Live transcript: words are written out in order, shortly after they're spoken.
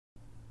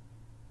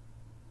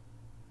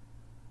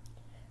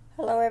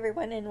Hello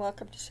everyone and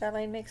welcome to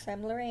Chatelainmakes.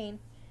 I'm Lorraine.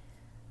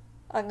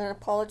 I'm going to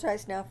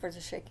apologize now for the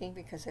shaking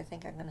because I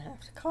think I'm going to have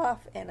to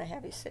cough and I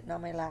have you sitting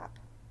on my lap.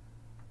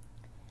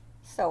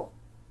 So,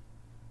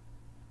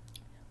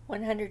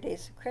 100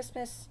 Days of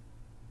Christmas.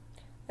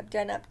 I've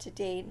done up to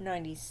day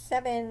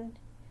 97,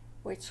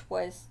 which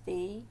was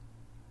the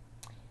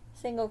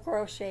single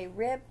crochet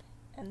rib,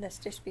 and the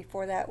stitch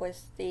before that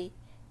was the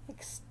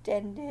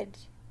extended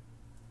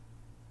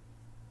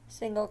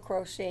single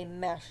crochet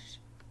mesh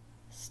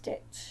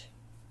stitch.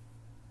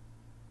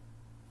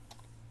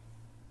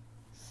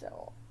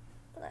 So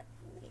let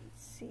me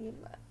see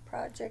my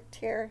project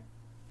here.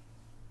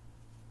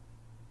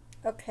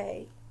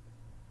 Okay.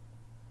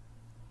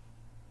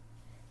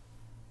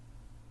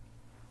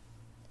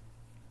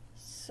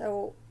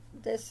 So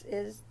this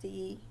is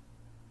the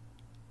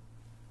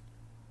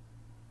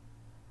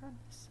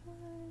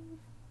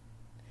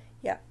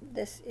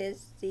this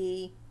is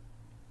the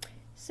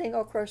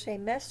single crochet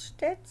mesh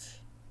stitch.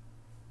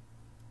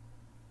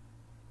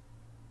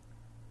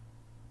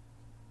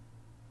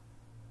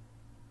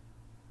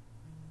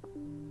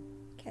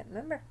 Can't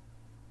remember.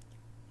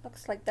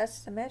 Looks like that's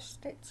the mesh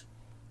stitch.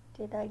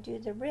 Did I do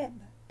the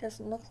rib?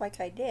 Doesn't look like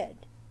I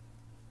did.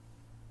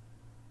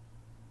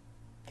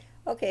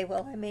 Okay,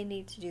 well I may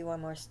need to do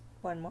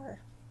one more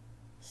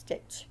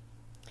stitch.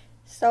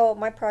 So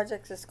my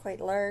project is quite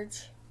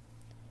large.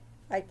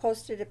 I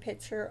posted a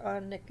picture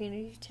on the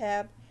community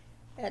tab,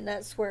 and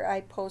that's where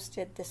I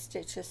posted the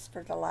stitches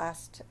for the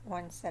last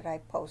ones that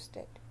I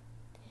posted.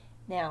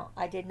 Now,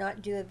 I did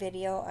not do a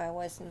video. I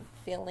wasn't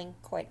feeling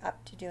quite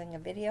up to doing a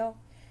video,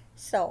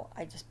 so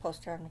I just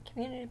posted on the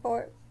community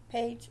board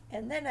page,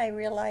 and then I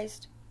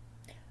realized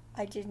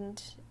I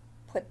didn't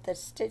put the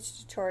stitch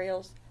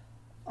tutorials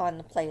on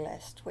the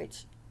playlist,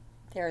 which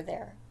they're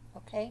there,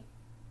 okay?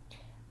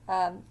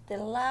 The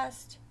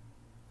last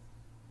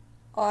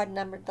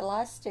the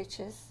last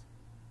stitches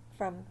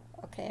from,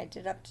 okay, I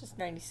did up to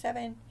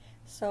 97,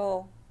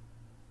 so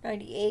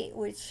 98,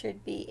 which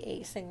should be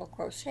a single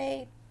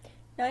crochet,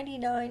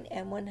 99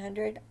 and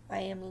 100 I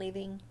am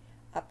leaving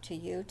up to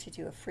you to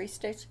do a free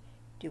stitch.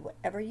 Do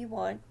whatever you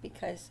want,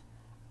 because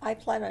I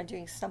plan on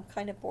doing some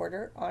kind of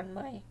border on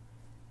my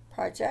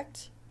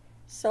project.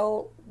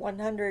 So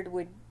 100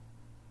 would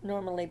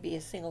normally be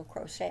a single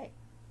crochet.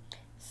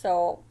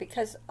 So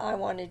because I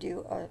want to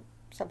do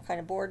some kind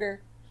of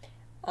border,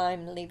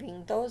 I'm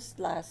leaving those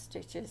last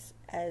stitches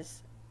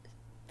as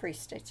free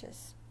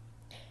stitches.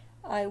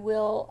 I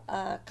will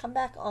come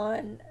back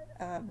on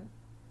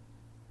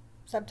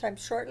sometime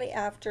shortly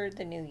after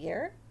the new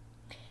year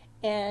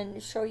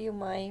and show you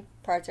my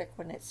project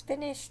when it's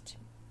finished,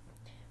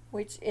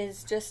 which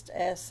is just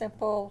a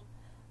simple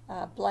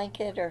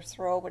blanket or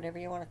throw, whatever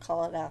you want to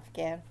call it,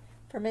 afghan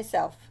for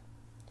myself.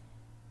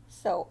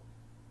 So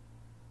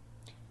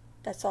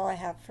that's all I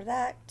have for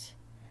that.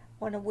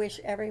 I want to wish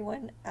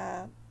everyone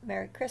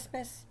Merry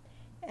Christmas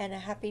and a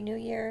Happy New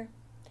Year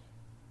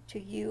to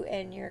you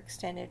and your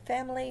extended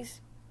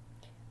families.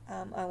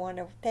 I want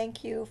to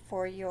thank you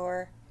for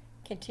your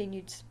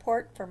continued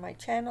support for my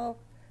channel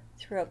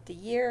throughout the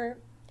year,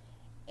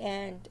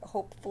 and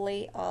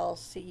hopefully I'll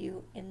see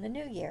you in the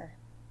new year,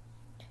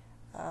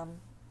 and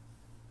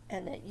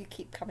that you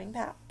keep coming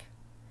back.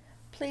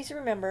 Please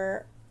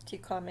remember to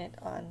comment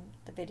on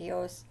the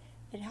videos.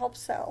 It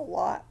helps out a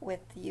lot with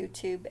the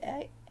YouTube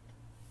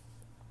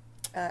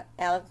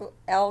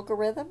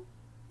algorithm,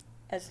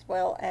 as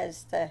well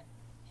as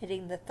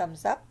hitting the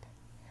thumbs up,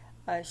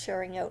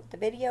 sharing out the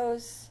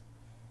videos,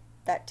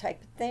 that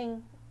type of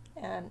thing,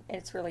 and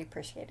it's really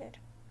appreciated.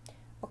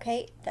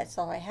 Okay, that's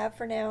all I have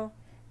for now.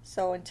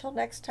 So until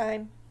next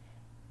time,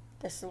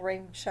 this is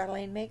Lorraine from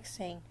Chatelainmakes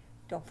saying,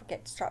 don't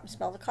forget to stop and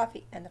smell the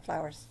coffee and the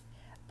flowers.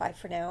 Bye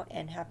for now,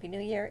 and Happy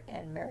New Year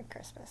and Merry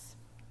Christmas.